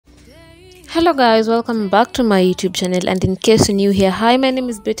Hello guys, welcome back to my YouTube channel, and in case you're new here, hi, my name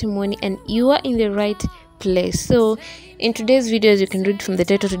is Mueni and you are in the right place. So in today's video, as you can read from the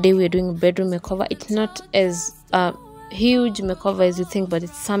title, today we are doing a bedroom makeover. It's not as huge makeover as you think, but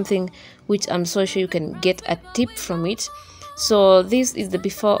it's something which I'm so sure you can get a tip from it. So this is the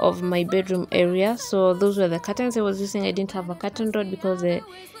before of my bedroom area. So those were the curtains I was using. I didn't have a curtain rod because the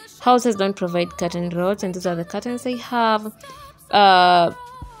houses don't provide curtain rods, and these are the curtains I have.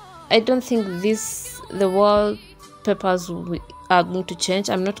 I don't think the wallpapers are going to change.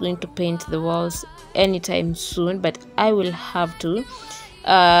 I'm not going to paint the walls anytime soon, but I will have to.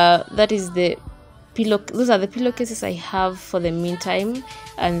 That is the pillow. Those are the pillowcases I have for the meantime,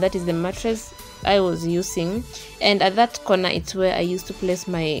 and that is the mattress I was using. And at that corner, it's where I used to place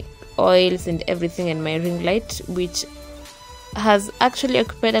my oils and everything, and my ring light, which has actually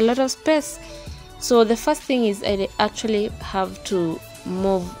occupied a lot of space. So the first thing is I actually have to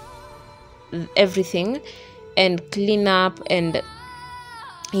move everything and clean up, and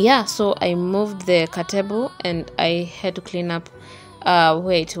yeah, so I moved the cut table and I had to clean up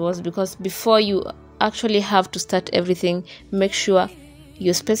where it was, because before you actually have to start everything, make sure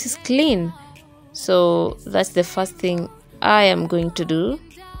your space is clean. So that's the first thing I am going to do.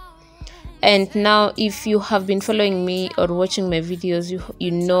 And now, if you have been following me or watching my videos,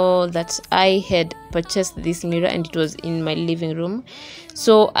 you know that I had purchased this mirror and it was in my living room.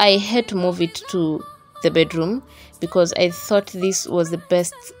 So I had to move it to the bedroom because I thought this was the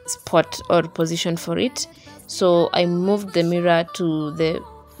best spot or position for it. So I moved the mirror to the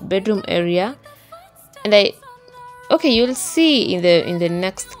bedroom area, and you'll see in the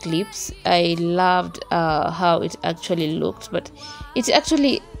next clips. I loved how it actually looked, but it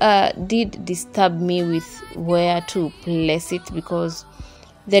actually did disturb me with where to place it, because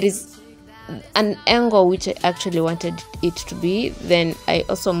there is an angle which I actually wanted it to be. Then I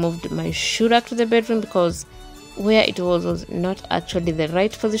also moved my shoe rack to the bedroom because where it was not actually the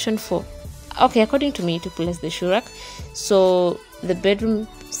right position for, according to me, to place the shoe rack. So the bedroom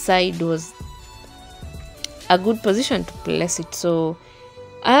side was a good position to place it. So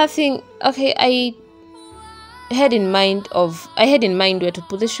another thing, I had in mind where to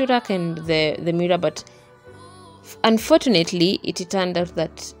put the shoe rack and the mirror, but unfortunately it turned out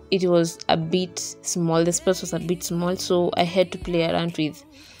that it was a bit small. The space was a bit small, so I had to play around with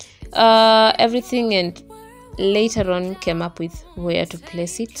everything, and later on came up with where to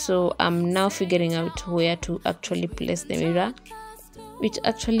place it. So I'm now figuring out where to actually place the mirror, which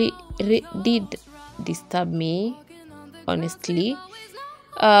actually did disturb me, honestly,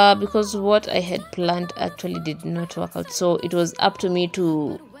 because what I had planned actually did not work out. So it was up to me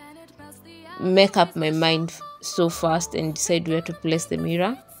to make up my mind so fast and decide where to place the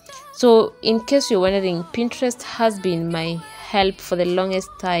mirror. So in case you're wondering, Pinterest has been my help for the longest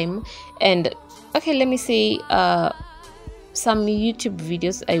time. And let me say, some YouTube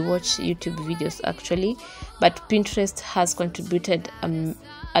videos, I watch YouTube videos actually, but Pinterest has contributed a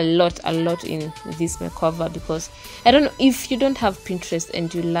lot in this makeover, because I don't know, if you don't have Pinterest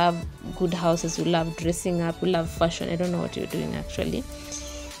and you love good houses, you love dressing up, you love fashion, I don't know what you're doing actually.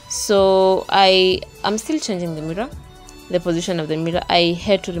 So I'm still changing the position of the mirror. I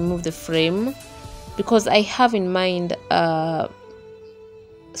had to remove the frame because I have in mind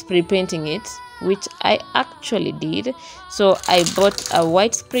spray painting it, which I actually did. So I bought a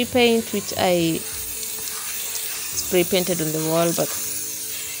white spray paint, which I spray painted on the wall, but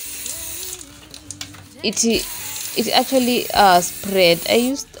it actually spread.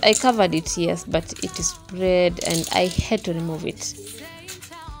 I covered it, yes, but it spread and I had to remove it.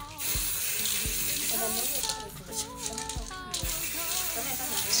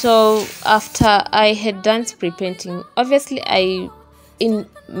 So after I had done spray painting, obviously in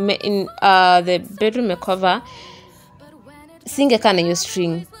the bedroom makeover, singekana your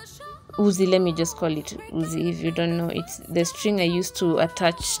string Uzi, let me just call it Uzi if you don't know. It's the string I used to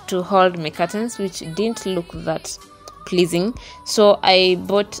attach to hold my curtains, which didn't look that pleasing. So I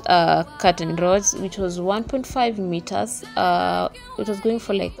bought curtain rods, which was 1.5 meters. It was going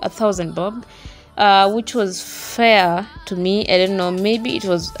for like 1,000 bob, which was fair to me. I don't know, maybe it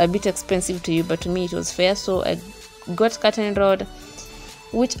was a bit expensive to you, but to me it was fair. So I got curtain rod,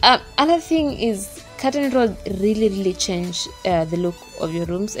 which another thing is, curtain rod really change the look of your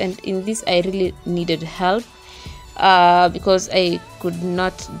rooms, and in this I really needed help because I could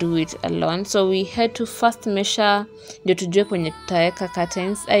not do it alone. So we had to first measure ndio tujue kwenye tutaweka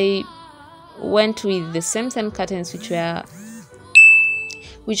curtains. I went with the same curtains which were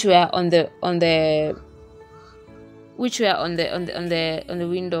on the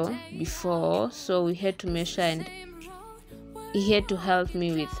window before. So we had to measure, and he had to help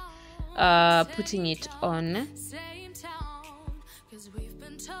me with putting it on.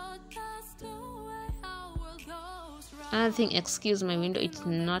 Another thing, excuse my window, it's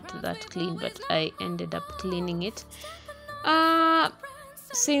not that clean, but I ended up cleaning it.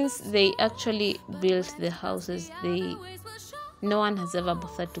 Since they actually built the houses, no one has ever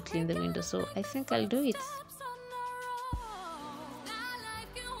bothered to clean the window, so I think I'll do it.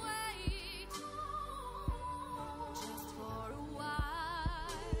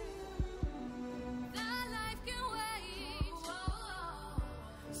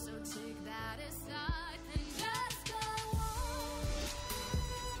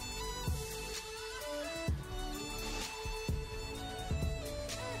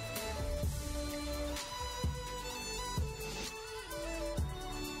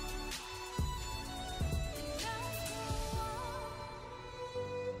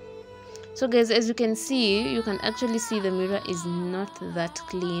 So guys, as you can see, you can actually see the mirror is not that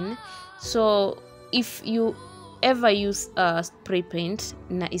clean. So if you ever use spray paint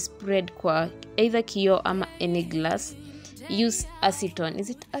na spread kwa either kioo ama any glass, use acetone.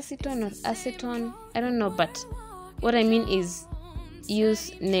 Is it acetone or acetone? I don't know, but what I mean is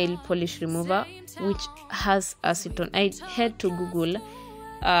use nail polish remover which has acetone. I had to Google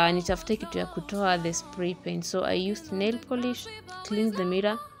nitafute kitu ya kutoa the spray paint, so I used nail polish, cleaned the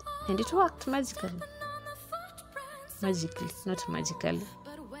mirror, and it worked magically. Not magically.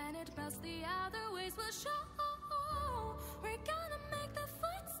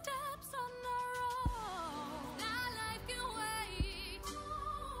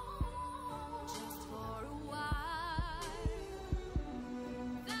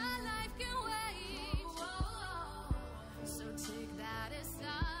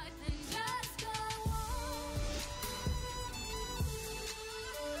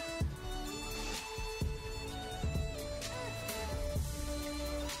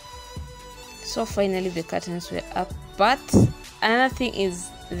 So finally the curtains were up. But another thing is,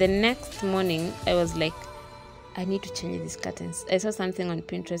 the next morning I was like, I need to change these curtains. I saw something on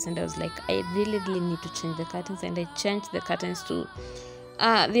Pinterest and I was like, I really need to change the curtains, and I changed the curtains to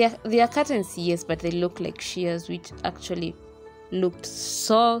they are curtains, yes, but they look like shears, which actually looked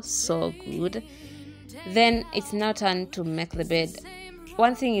so good. Then it's now time to make the bed.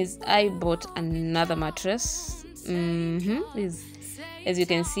 One thing is, I bought another mattress. As you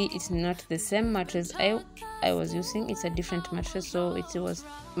can see, it's not the same mattress I was using. It's a different mattress, so it was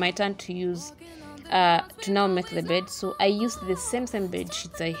my turn to use to now make the bed. So I used the same bed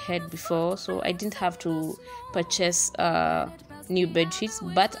sheets I had before, so I didn't have to purchase new bed sheets,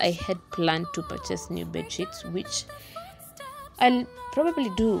 but I had planned to purchase new bed sheets, which I'll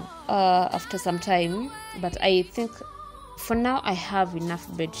probably do after some time. But I think for now I have enough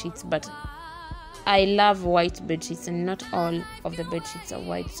bed sheets, but I love white bed sheets and not all of the bed sheets are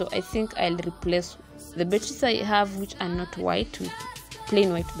white, so I think I'll replace the bed sheets I have which are not white with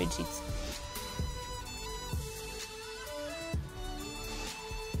plain white bed sheets.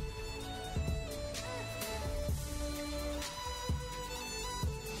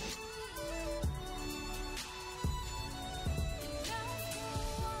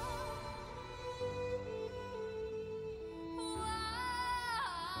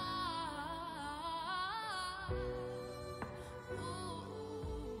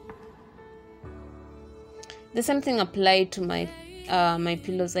 The same thing applied to my my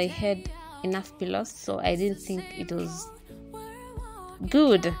pillows. I had enough pillows, so I didn't think it was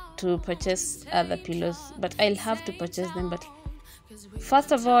good to purchase other pillows, but I'll have to purchase them. But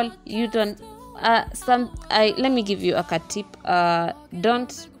first of all, you don't let me give you a cat tip.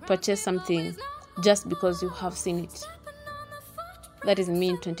 Don't purchase something just because you have seen it. That is me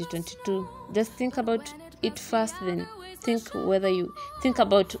in 2022. Just think about it first, then think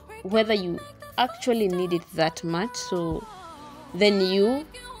about whether you actually need it that much, so then you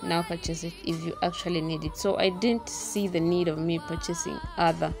now purchase it if you actually need it. So I didn't see the need of me purchasing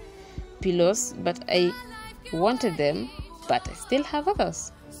other pillows, but I wanted them, but I still have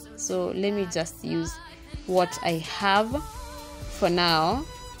others, so let me just use what I have for now.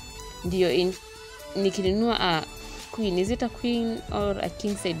 Ndio in nikinunua a queen, is it a queen or a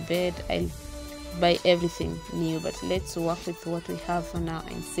king side bed, I'll buy everything new, but let's work with what we have for now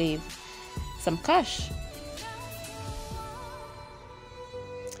and save some cash.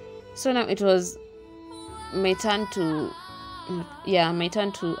 So now it was my turn to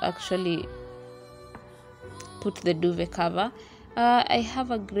actually put the duvet cover. I have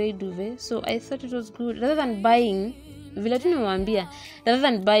a gray duvet, so I thought it was good rather than buying a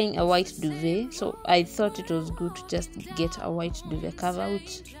white duvet. So I thought it was good to just get a white duvet cover,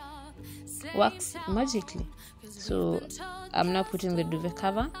 which works magically. So I'm now putting the duvet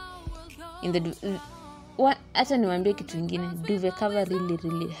cover, in the hata niwaambie kitu kingine, duvet cover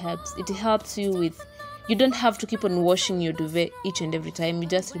really helps. It helps you with, you don't have to keep on washing your duvet each and every time. You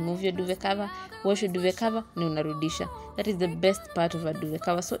just remove your duvet cover, wash your duvet cover, na unarudisha. That is the best part of a duvet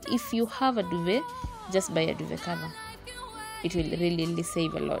cover. So if you have a duvet, just buy a duvet cover. It will really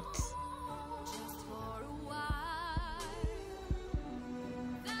save a lot.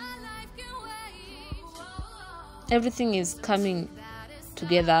 Everything is coming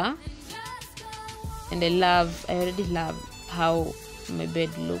together, and I already love how my bed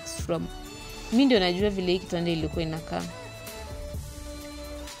looks from. Mimi ndio najua vile kitanda ilikuwa inakaa.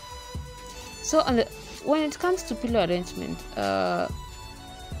 So when it comes to pillow arrangement,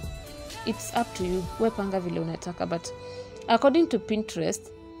 it's up to you. Wewe panga vile unataka, but according to Pinterest,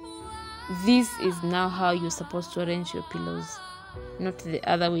 this is now how you're supposed to arrange your pillows, not the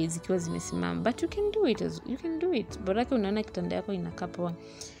other way zikiwa zimesimama. But you can do it. Borake unaona kitanda yako inakaa poa.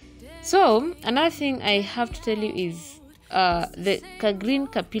 So another thing I have to tell you is the green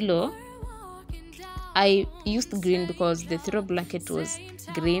pillow. I used green because the throw blanket was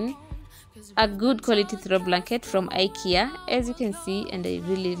green, a good quality throw blanket from IKEA, as you can see, and I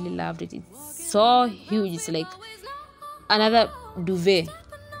really loved it. It's so huge. It's like another duvet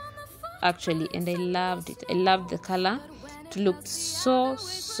actually, and I loved it. I loved the color. It looked so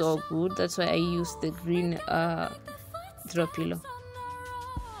good. That's why I used the green throw pillow.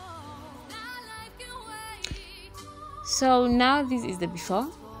 So now this is the before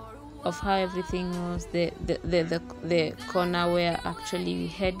of how everything was. The corner where actually we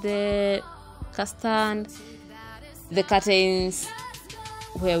had the custard, the curtains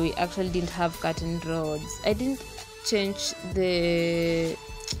where we actually didn't have curtain rods. I didn't change the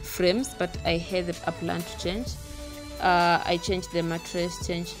frames, but I had a plan to change. I changed the mattress,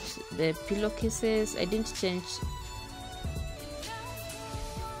 changed the pillowcases. I didn't change.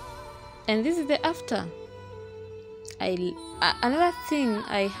 And this is the after. Another thing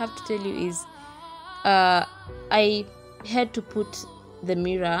I have to tell you is I had to put the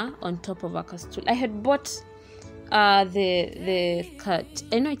mirror on top of a stool. I had bought the cut.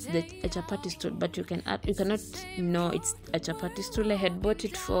 I know it's a chapati stool, but you cannot know it's a chapati stool. I had bought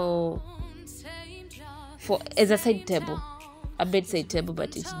it for as a side table, a bedside table,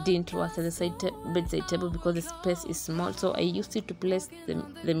 but it didn't work as a bedside table because the space is small. So I used it to place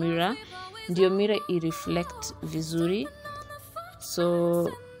the mirror. Ndio mirror reflect vizuri. So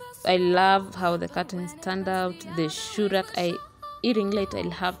I love how the curtains turned out. The shoe rack, earring light, I'll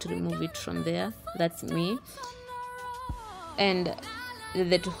have to remove it from there. That's me. And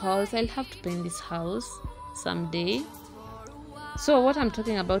the two halls, I'll have to paint this house someday. So what I'm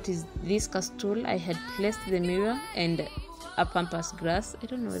talking about is this stool. I had placed the mirror and a pampas grass. I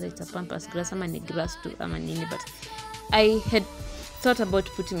don't know whether it's a pampas grass or a grass too, but I had thought about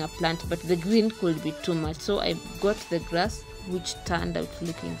putting a plant, but the green could be too much. So I got the grass, which turned out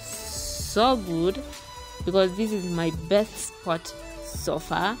looking so good because this is my best spot so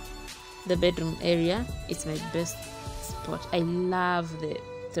far. The bedroom area, it's my best spot. I love the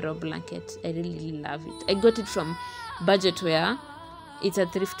throw blanket. I really love it. I got it from Budget Wear. It's a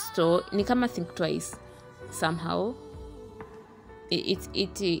thrift store. Ni kama Think Twice somehow.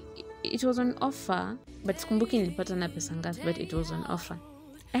 It was on offer, but sikumbuki nilipata na pesa ngapi, but it was on offer.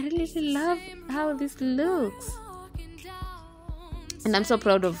 I really love how this looks. And I'm so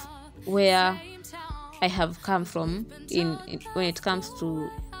proud of where I have come from in when it comes to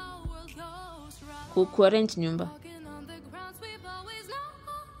kuarrange nyumba.